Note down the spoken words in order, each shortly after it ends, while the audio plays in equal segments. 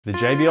The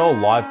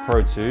JBL Live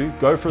Pro 2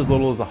 go for as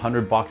little as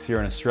 $100 here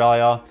in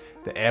Australia.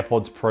 The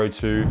AirPods Pro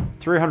 2,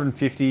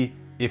 $350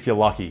 if you're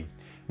lucky.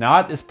 Now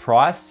at this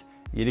price,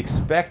 you'd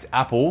expect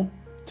Apple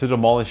to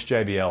demolish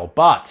JBL,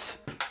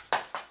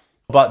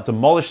 but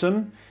demolish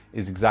them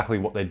is exactly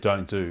what they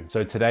don't do.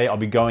 So today I'll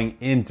be going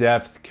in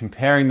depth,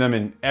 comparing them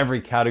in every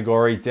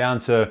category down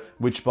to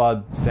which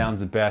bud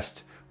sounds the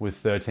best with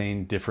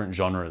 13 different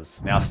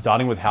genres. Now,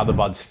 starting with how the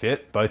buds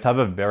fit, both have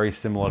a very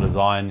similar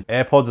design.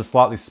 AirPods are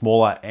slightly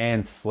smaller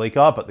and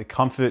sleeker, but the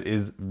comfort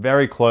is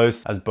very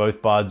close as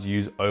both buds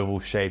use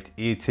oval shaped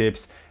ear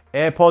tips.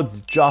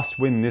 AirPods just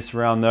win this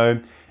round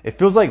though. It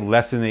feels like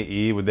less in the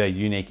ear with their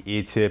unique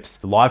ear tips.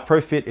 The Live Pro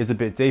fit is a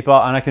bit deeper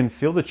and I can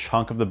feel the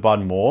chunk of the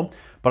bud more,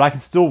 but I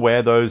can still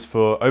wear those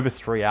for over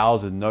 3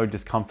 hours with no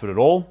discomfort at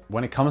all.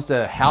 When it comes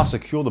to how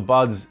secure the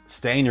buds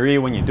stay in your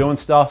ear when you're doing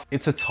stuff,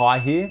 it's a tie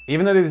here.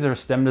 Even though these are a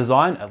stem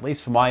design, at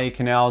least for my ear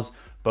canals,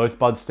 both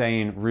buds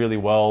stay in really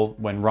well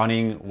when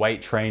running,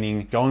 weight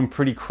training, going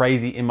pretty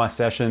crazy in my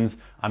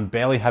sessions. I'm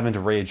barely having to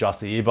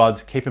readjust the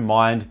earbuds. Keep in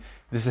mind,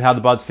 this is how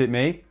the buds fit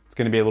me. It's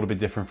gonna be a little bit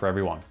different for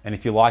everyone. And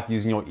if you like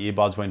using your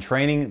earbuds when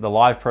training, the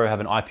Live Pro have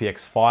an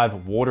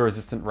IPX5 water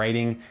resistant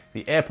rating.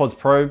 The AirPods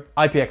Pro,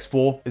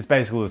 IPX4, is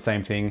basically the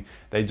same thing.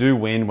 They do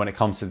win when it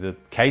comes to the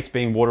case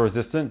being water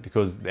resistant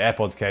because the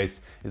AirPods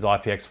case is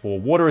IPX4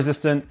 water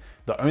resistant,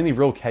 the only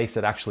real case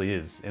that actually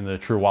is in the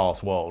true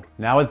wireless world.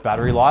 Now with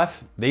battery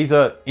life, these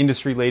are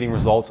industry leading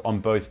results on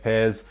both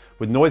pairs.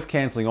 With noise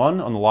cancelling on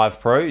the Live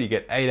Pro, you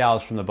get 8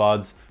 hours from the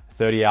buds,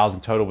 30 hours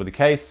in total with the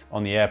case.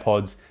 On the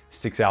AirPods,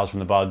 6 hours from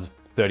the buds,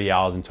 30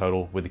 hours in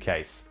total with the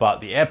case.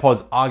 But the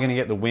AirPods are gonna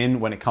get the win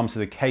when it comes to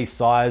the case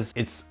size.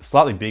 It's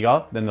slightly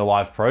bigger than the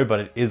Live Pro, but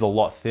it is a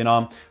lot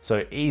thinner,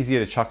 so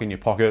easier to chuck in your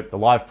pocket. The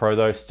Live Pro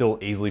though, still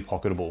easily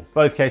pocketable.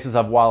 Both cases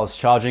have wireless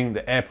charging.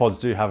 The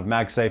AirPods do have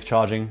MagSafe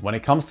charging. When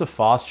it comes to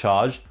fast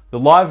charge, the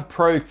Live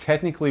Pro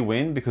technically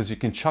win because you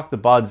can chuck the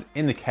buds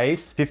in the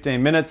case,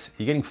 15 minutes,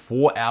 you're getting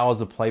 4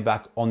 hours of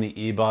playback on the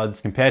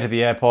earbuds. Compared to the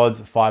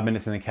AirPods, 5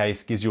 minutes in the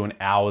case gives you an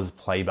hour's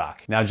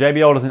playback. Now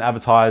JBL doesn't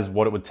advertise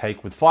what it would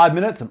take with 5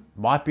 minutes. It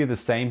might be the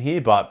same here,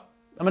 but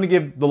I'm gonna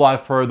give the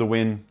Live Pro the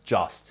win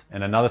just.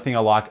 And another thing I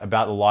like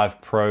about the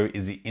Live Pro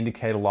is the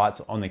indicator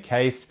lights on the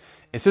case.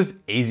 It's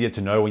just easier to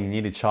know when you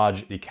need to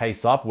charge your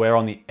case up, where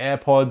on the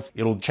AirPods,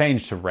 it'll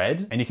change to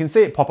red and you can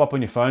see it pop up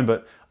on your phone,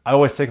 but I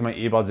always take my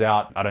earbuds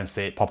out. I don't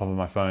see it pop up on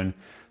my phone.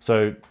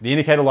 So the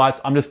indicator lights,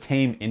 I'm just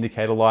team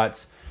indicator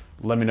lights.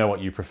 Let me know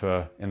what you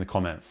prefer in the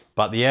comments.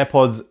 But the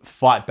AirPods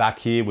fight back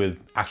here with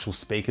actual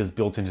speakers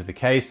built into the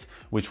case,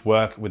 which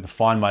work with the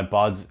Find My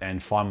Buds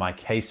and Find My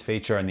Case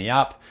feature in the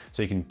app.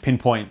 So you can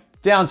pinpoint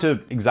down to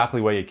exactly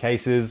where your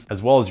case is,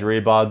 as well as your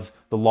earbuds.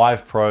 The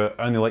Live Pro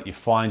only let you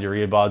find your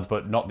earbuds,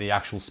 but not the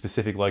actual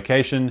specific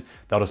location.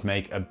 They'll just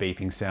make a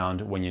beeping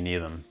sound when you're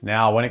near them.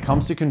 Now, when it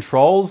comes to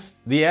controls,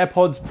 the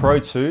AirPods Pro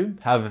 2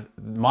 have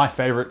my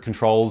favorite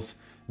controls,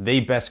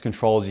 the best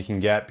controls you can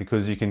get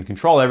because you can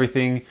control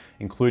everything,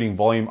 including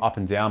volume up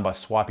and down by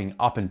swiping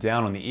up and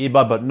down on the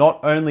earbud. But not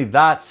only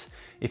that,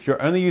 if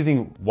you're only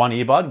using one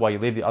earbud while you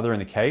leave the other in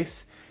the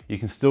case, you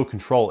can still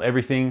control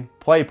everything,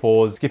 play,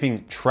 pause,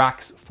 skipping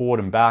tracks forward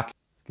and back.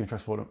 Skipping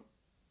tracks forward.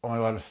 Oh my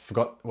God, I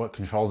forgot what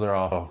controls there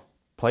are. Oh,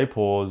 play,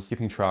 pause,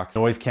 skipping tracks,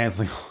 noise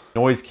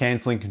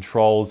canceling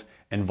controls,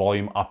 and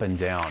volume up and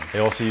down. They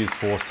also use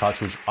force touch,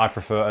 which I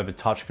prefer over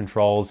touch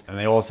controls. And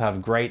they also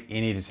have great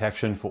in-ear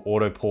detection for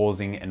auto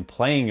pausing and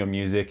playing your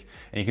music.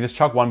 And you can just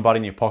chuck one bud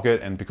in your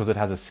pocket, and because it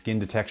has a skin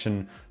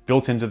detection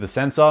built into the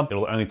sensor,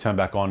 it'll only turn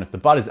back on if the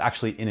bud is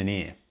actually in an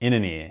ear.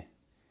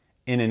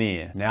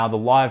 Now the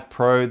Live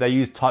Pro, they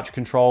use touch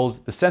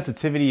controls. The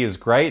sensitivity is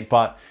great,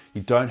 but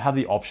you don't have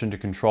the option to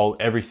control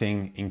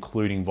everything,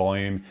 including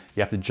volume.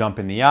 You have to jump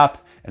in the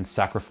app and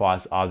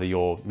sacrifice either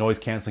your noise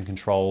canceling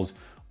controls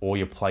or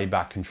your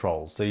playback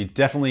controls. So you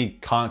definitely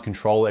can't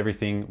control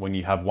everything when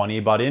you have one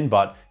earbud in,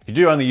 but if you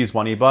do only use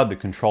one earbud, the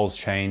controls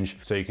change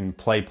so you can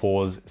play,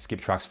 pause,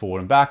 skip tracks forward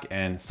and back,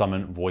 and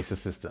summon voice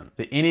assistant.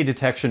 The in-ear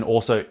detection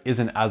also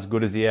isn't as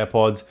good as the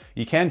AirPods.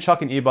 You can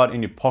chuck an earbud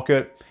in your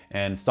pocket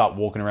and start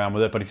walking around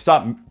with it. But if you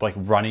start like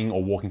running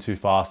or walking too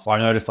fast, or I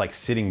noticed like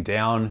sitting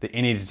down, the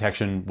in-ear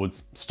detection would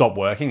stop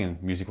working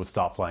and music would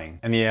start playing.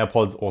 And the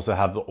AirPods also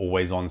have the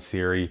always on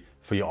Siri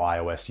for your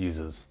iOS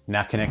users.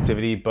 Now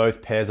connectivity,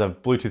 both pairs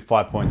have Bluetooth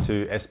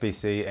 5.2,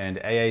 SBC and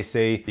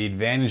AAC. The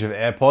advantage of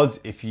AirPods,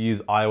 if you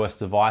use iOS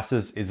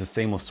devices, is the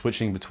seamless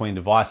switching between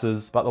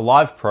devices. But the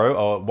Live Pro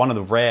are one of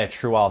the rare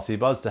true wireless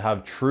earbuds to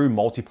have true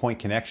multi-point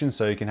connection,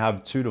 so you can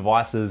have two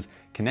devices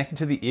connected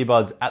to the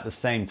earbuds at the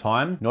same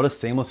time. Not as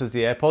seamless as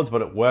the AirPods,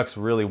 but it works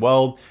really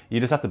well. You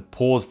just have to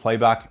pause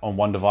playback on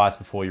one device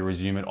before you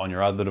resume it on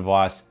your other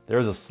device. There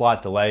is a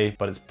slight delay,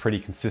 but it's pretty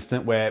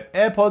consistent, where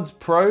AirPods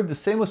Pro, the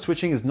seamless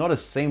switching is not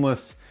as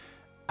seamless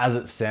as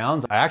it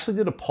sounds. I actually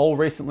did a poll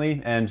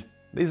recently and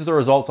these are the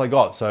results I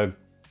got. So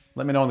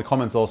let me know in the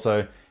comments also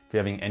if you're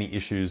having any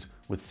issues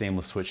with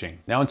seamless switching.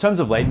 Now, in terms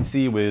of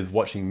latency with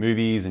watching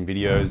movies and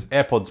videos,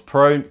 AirPods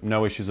Pro,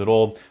 no issues at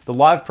all. The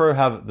Live Pro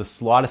have the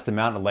slightest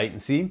amount of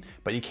latency,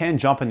 but you can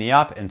jump in the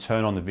app and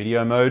turn on the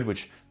video mode,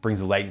 which brings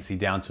the latency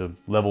down to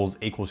levels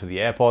equal to the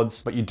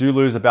AirPods, but you do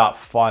lose about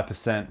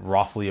 5%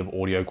 roughly of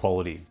audio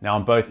quality. Now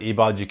on both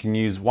earbuds, you can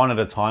use one at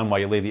a time while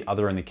you leave the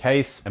other in the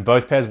case, and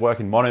both pairs work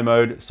in mono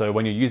mode, so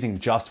when you're using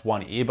just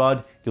one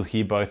earbud, you'll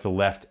hear both the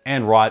left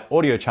and right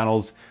audio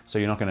channels, so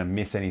you're not gonna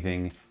miss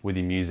anything with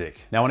your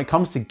music. Now when it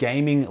comes to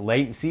gaming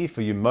latency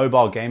for you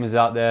mobile gamers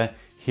out there,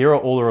 here are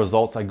all the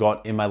results I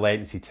got in my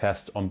latency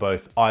test on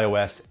both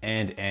iOS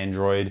and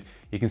Android.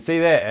 You can see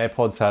there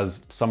AirPods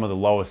has some of the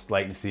lowest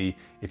latency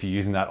if you're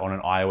using that on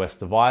an iOS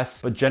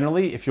device. But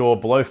generally, if you're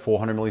below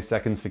 400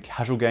 milliseconds for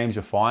casual games,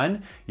 you're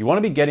fine. You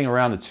wanna be getting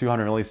around the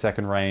 200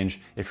 millisecond range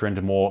if you're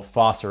into more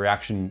faster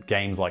reaction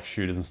games like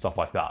shooters and stuff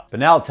like that. But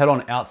now let's head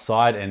on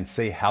outside and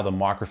see how the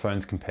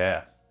microphones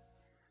compare.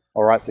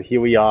 All right, so here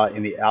we are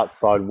in the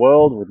outside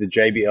world with the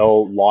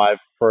JBL Live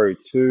Pro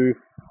 2.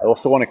 I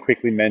also want to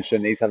quickly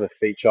mention these have a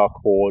feature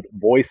called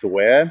Voice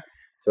Aware.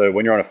 So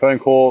when you're on a phone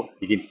call,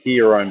 you can hear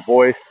your own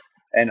voice,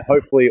 and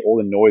hopefully all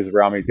the noise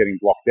around me is getting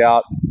blocked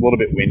out. It's a little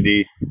bit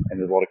windy and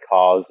there's a lot of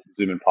cars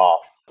zooming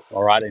past.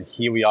 All right, and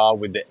here we are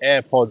with the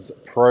AirPods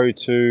Pro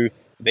 2.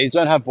 These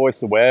don't have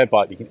Voice Aware,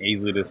 but you can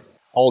easily just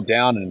hold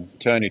down and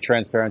turn your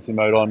transparency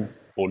mode on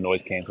or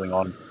noise cancelling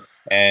on.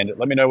 And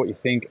let me know what you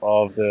think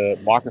of the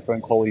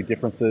microphone quality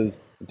differences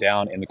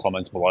down in the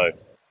comments below.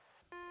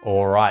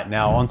 All right,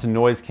 now on to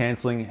noise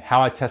cancelling.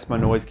 How I test my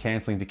noise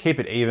cancelling to keep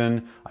it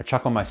even. I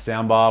chuck on my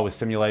soundbar with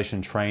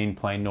simulation, train,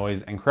 plane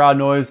noise, and crowd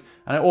noise.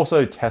 And I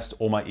also test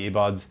all my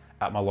earbuds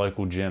at my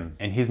local gym.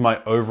 And here's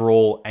my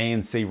overall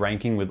ANC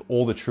ranking with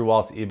all the True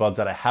Wireless earbuds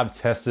that I have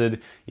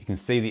tested. You can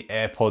see the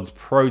AirPods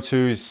Pro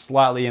 2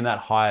 slightly in that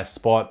higher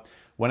spot.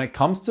 When it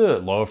comes to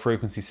lower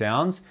frequency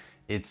sounds,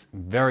 it's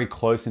very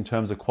close in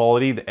terms of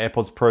quality. The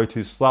AirPods Pro 2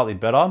 is slightly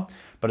better,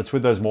 but it's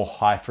with those more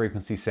high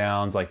frequency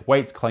sounds like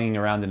weights clanging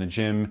around in a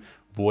gym,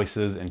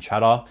 voices and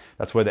chatter.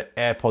 That's where the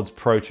AirPods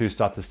Pro 2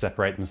 start to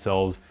separate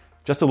themselves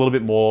just a little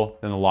bit more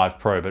than the Live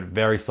Pro, but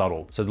very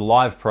subtle. So the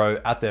Live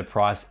Pro at their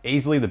price,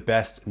 easily the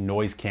best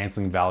noise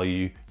cancelling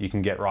value you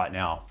can get right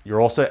now.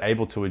 You're also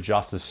able to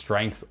adjust the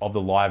strength of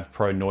the Live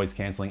Pro noise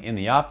cancelling in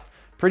the app.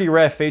 Pretty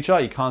rare feature,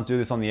 you can't do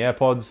this on the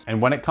AirPods.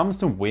 And when it comes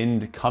to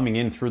wind coming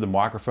in through the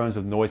microphones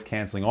with noise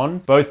cancelling on,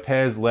 both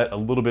pairs let a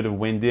little bit of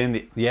wind in.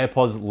 The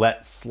AirPods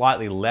let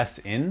slightly less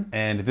in.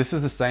 And this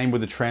is the same with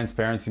the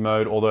transparency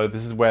mode, although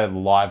this is where the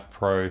Live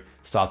Pro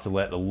starts to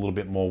let a little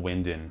bit more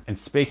wind in. And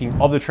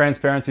speaking of the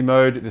transparency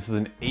mode, this is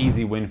an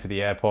easy win for the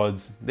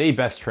AirPods. The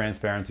best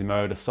transparency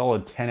mode, a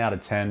solid 10 out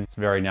of 10. It's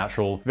very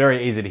natural,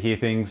 very easy to hear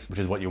things, which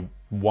is what you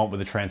want with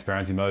the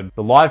transparency mode.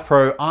 The Live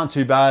Pro aren't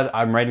too bad.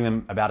 I'm rating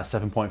them about a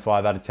 7.5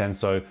 out of 10,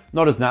 so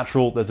not as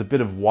natural. There's a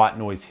bit of white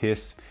noise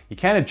hiss. You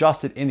can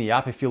adjust it in the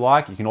app if you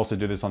like. You can also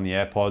do this on the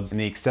AirPods in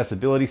the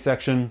accessibility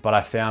section, but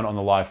I found on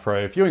the Live Pro,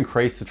 if you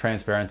increase the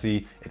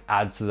transparency, it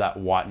adds to that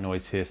white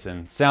noise hiss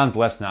and sounds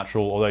less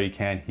natural, although you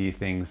can hear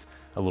things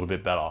a little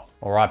bit better.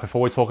 All right,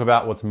 before we talk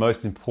about what's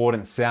most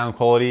important, sound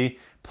quality,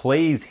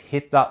 please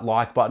hit that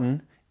like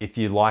button if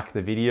you like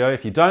the video.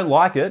 If you don't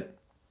like it,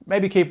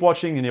 maybe keep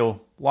watching and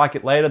you'll like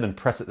it later, then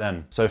press it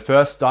then. So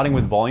first, starting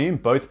with volume,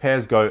 both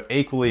pairs go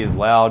equally as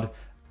loud.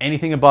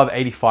 Anything above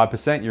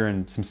 85%, you're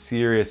in some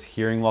serious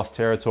hearing loss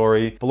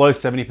territory. Below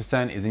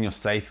 70% is in your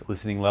safe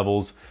listening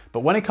levels.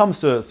 But when it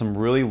comes to some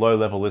really low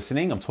level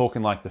listening, I'm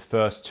talking like the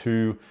first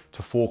 2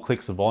 to 4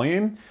 clicks of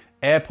volume,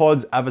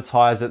 AirPods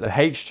advertise that the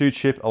H2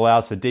 chip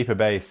allows for deeper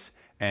bass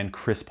and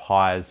crisp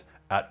highs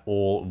at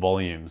all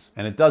volumes.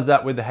 And it does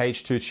that with the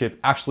H2 chip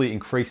actually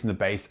increasing the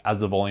bass as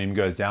the volume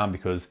goes down,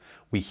 because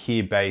we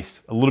hear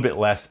bass a little bit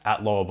less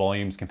at lower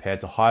volumes compared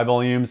to high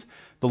volumes.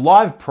 The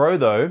Live Pro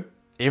though,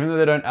 even though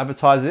they don't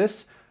advertise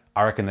this,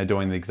 I reckon they're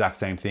doing the exact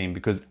same thing,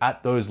 because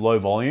at those low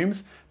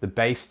volumes, the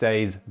bass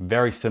stays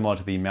very similar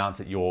to the amounts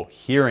that you're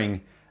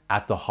hearing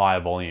at the higher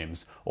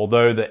volumes.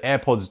 Although the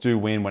AirPods do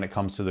win when it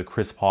comes to the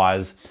crisp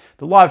highs,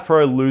 the Live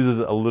Pro loses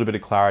a little bit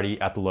of clarity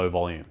at the low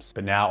volumes.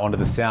 But now onto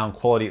the sound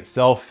quality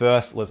itself.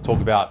 First, let's talk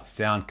about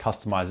sound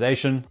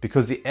customization,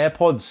 because the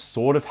AirPods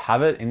sort of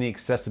have it in the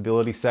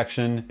accessibility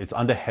section. It's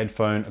under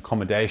headphone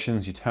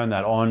accommodations. You turn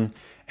that on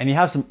and you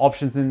have some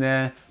options in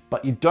there,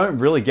 but you don't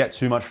really get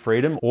too much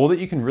freedom. All that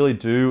you can really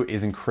do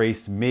is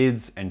increase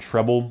mids and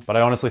treble, but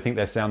I honestly think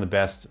they sound the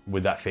best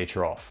with that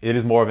feature off. It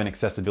is more of an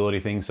accessibility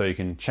thing, so you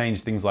can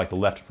change things like the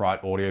left and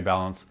right audio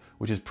balance,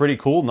 which is pretty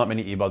cool. Not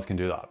many earbuds can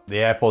do that. The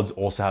AirPods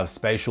also have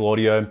spatial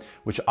audio,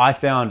 which I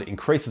found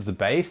increases the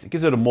bass. It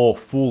gives it a more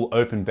full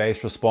open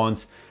bass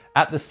response.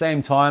 At the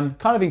same time,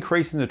 kind of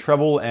increasing the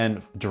treble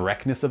and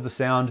directness of the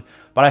sound.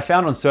 But I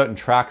found on certain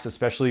tracks,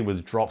 especially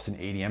with drops in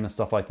EDM and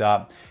stuff like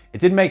that, it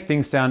did make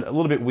things sound a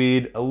little bit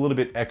weird, a little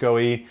bit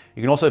echoey.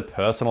 You can also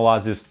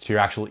personalize this to your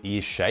actual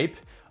ear shape.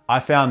 I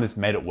found this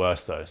made it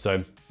worse though.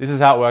 So this is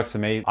how it works for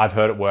me. I've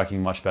heard it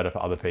working much better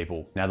for other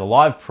people. Now the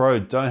Live Pro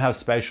don't have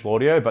spatial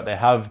audio, but they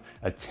have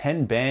a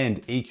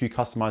 10-band EQ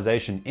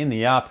customization in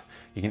the app.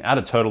 You can add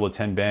a total of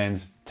 10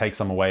 bands, take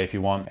some away if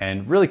you want,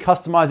 and really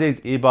customize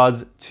these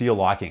earbuds to your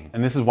liking.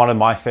 And this is one of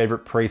my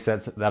favorite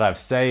presets that I've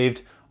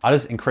saved. I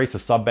just increase the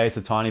sub bass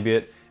a tiny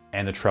bit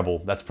and the treble.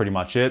 That's pretty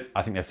much it.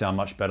 I think they sound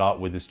much better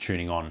with this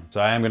tuning on.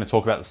 So I am gonna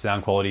talk about the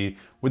sound quality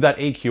with that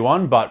EQ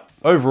on, but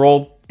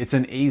overall, it's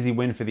an easy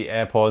win for the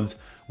AirPods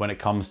when it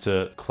comes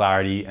to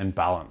clarity and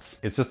balance.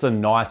 It's just a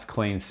nice,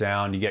 clean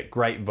sound. You get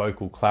great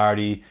vocal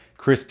clarity,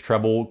 crisp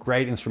treble,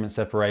 great instrument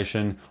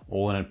separation,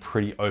 all in a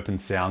pretty open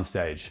sound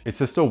stage. It's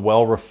just a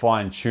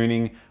well-refined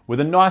tuning with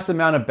a nice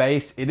amount of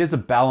bass. It is a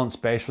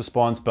balanced bass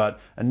response, but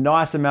a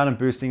nice amount of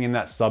boosting in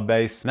that sub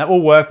bass. And that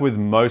will work with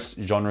most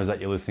genres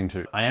that you're listening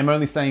to. I am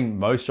only saying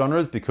most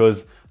genres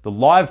because the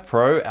Live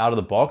Pro out of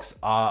the box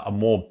are a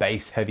more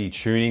bass heavy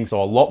tuning,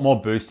 so a lot more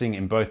boosting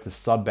in both the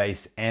sub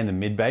bass and the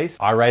mid bass.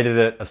 I rated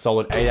it a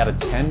solid 8 out of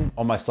 10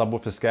 on my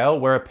subwoofer scale,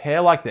 where a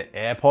pair like the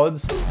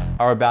AirPods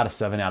are about a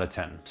 7 out of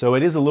 10. So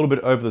it is a little bit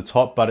over the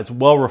top, but it's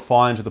well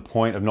refined to the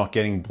point of not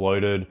getting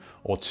bloated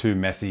or too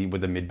messy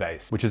with the mid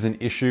bass, which is an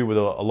issue with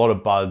a lot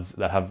of buds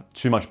that have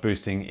too much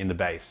boosting in the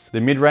bass.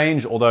 The mid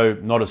range, although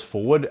not as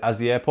forward as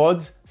the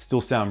AirPods, still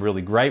sound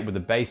really great with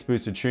the bass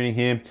boosted tuning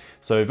here.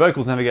 So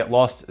vocals never get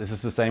lost. This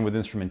is the same with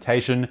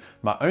instrumentation.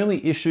 My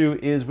only issue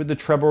is with the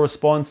treble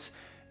response.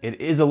 It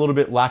is a little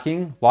bit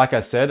lacking. Like I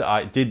said,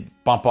 I did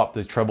bump up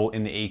the treble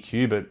in the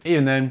EQ, but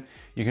even then,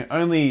 you can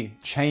only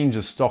change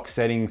the stock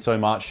setting so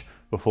much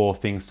before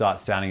things start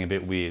sounding a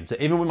bit weird. So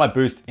even with my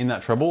boost in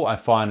that treble, I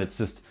find it's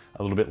just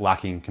a little bit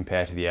lacking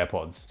compared to the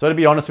AirPods. So to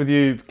be honest with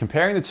you,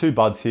 comparing the two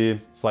buds here,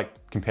 it's like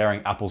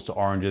comparing apples to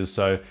oranges.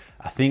 So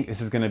I think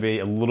this is gonna be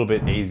a little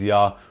bit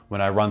easier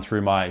when I run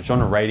through my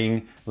genre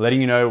rating,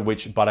 letting you know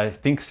which bud I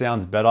think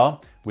sounds better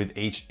with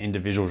each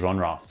individual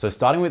genre. So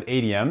starting with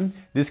EDM,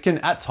 this can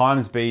at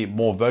times be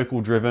more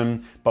vocal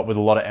driven, but with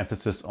a lot of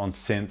emphasis on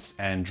synths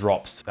and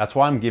drops. That's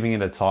why I'm giving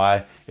it a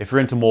tie. If you're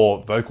into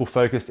more vocal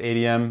focused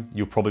EDM,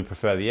 you'll probably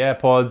prefer the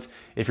AirPods.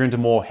 If you're into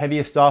more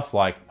heavier stuff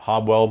like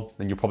Hardwell,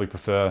 then you'll probably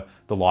prefer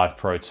the Live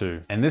Pro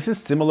 2. And this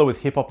is similar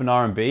with hip hop and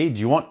R&B. Do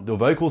you want the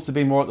vocals to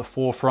be more at the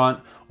forefront,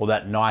 or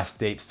that nice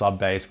deep sub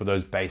bass where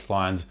those bass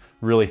lines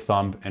really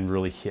thump and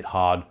really hit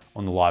hard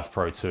on the Live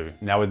Pro 2?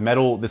 Now with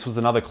metal, this was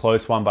another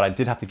close one, but I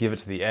did have to give it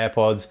to the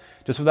AirPods,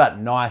 just with that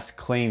nice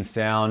clean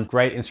sound,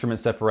 great instrument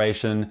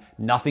separation,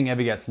 nothing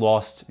ever gets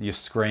lost, your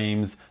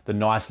screams, the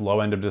nice low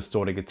end of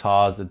distorted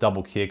guitars, the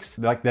double kicks,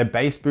 like they're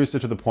bass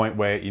boosted to the point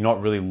where you're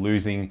not really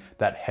losing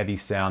that heavy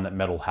sound that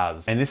metal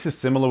has. And this is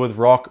similar with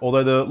rock,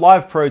 although the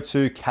Live Pro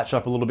 2 catch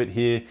up a little bit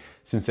here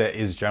since there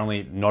is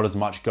generally not as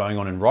much going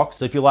on in rock.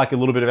 So if you like a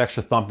little bit of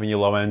extra thump in your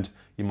low end,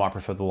 you might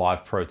prefer the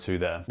Live Pro 2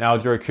 there. Now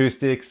with your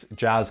acoustics,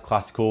 jazz,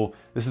 classical,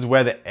 this is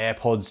where the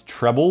AirPods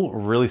treble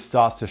really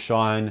starts to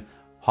shine.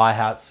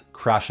 Hi-hats,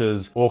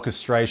 crashes,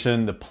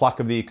 orchestration, the pluck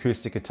of the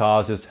acoustic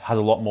guitars just has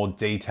a lot more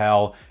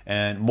detail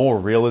and more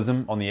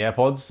realism on the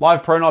AirPods.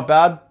 Live Pro not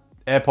bad,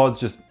 AirPods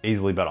just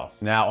easily better.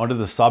 Now onto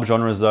the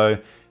subgenres though.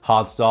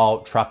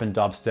 Hardstyle, trap and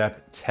dubstep,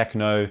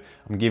 techno.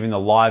 I'm giving the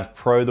Live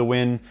Pro the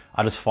win.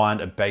 I just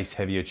find a bass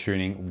heavier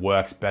tuning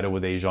works better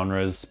with these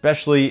genres,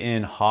 especially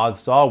in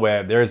hardstyle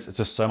where there is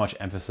just so much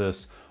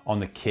emphasis on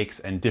the kicks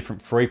and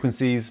different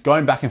frequencies.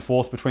 Going back and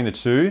forth between the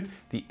two,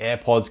 the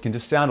AirPods can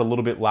just sound a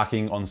little bit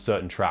lacking on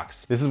certain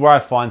tracks. This is where I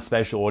find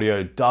spatial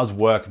audio does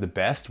work the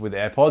best with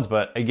AirPods,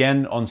 but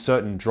again, on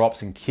certain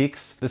drops and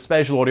kicks, the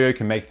spatial audio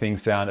can make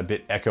things sound a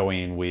bit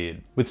echoey and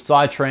weird. With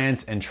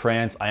psytrance and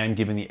trance, I am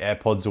giving the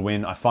AirPods a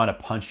win. I find a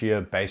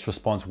punchier bass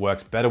response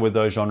works better with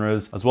those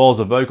genres, as well as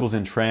the vocals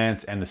in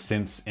trance and the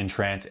synths in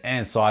trance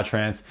and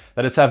psytrance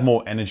that just have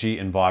more energy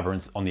and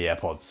vibrance on the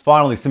AirPods.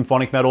 Finally,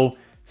 symphonic metal.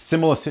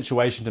 Similar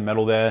situation to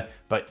metal there,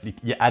 but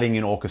you're adding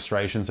in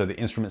orchestration, so the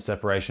instrument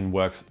separation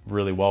works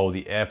really well with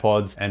the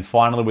AirPods. And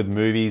finally with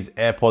movies,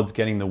 AirPods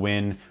getting the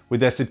win with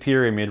their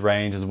superior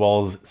mid-range as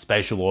well as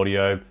spatial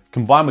audio.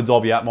 Combined with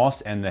Dolby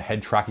Atmos and the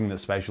head tracking that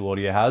spatial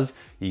audio has,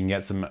 you can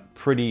get some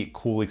pretty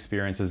cool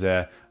experiences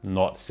there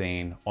not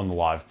seen on the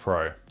Live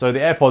Pro. So the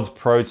AirPods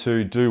Pro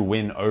 2 do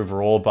win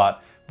overall,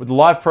 but with the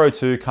Live Pro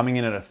 2 coming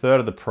in at a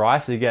third of the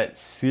price, you get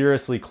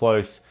seriously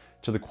close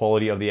to the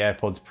quality of the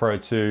AirPods Pro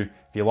 2.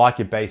 If you like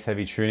your bass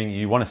heavy tuning,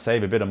 you want to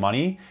save a bit of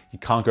money, you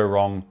can't go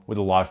wrong with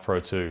the Live Pro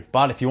 2.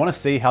 But if you want to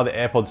see how the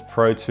AirPods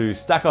Pro 2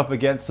 stack up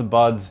against the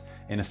buds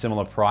in a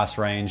similar price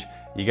range,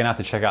 you're gonna have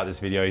to check out this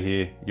video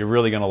here. You're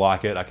really gonna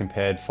like it. I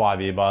compared 5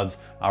 earbuds,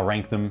 I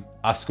ranked them,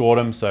 I scored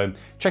them, so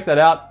check that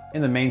out.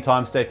 In the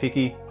meantime, stay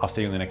picky. I'll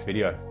see you in the next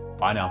video.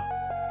 Bye now.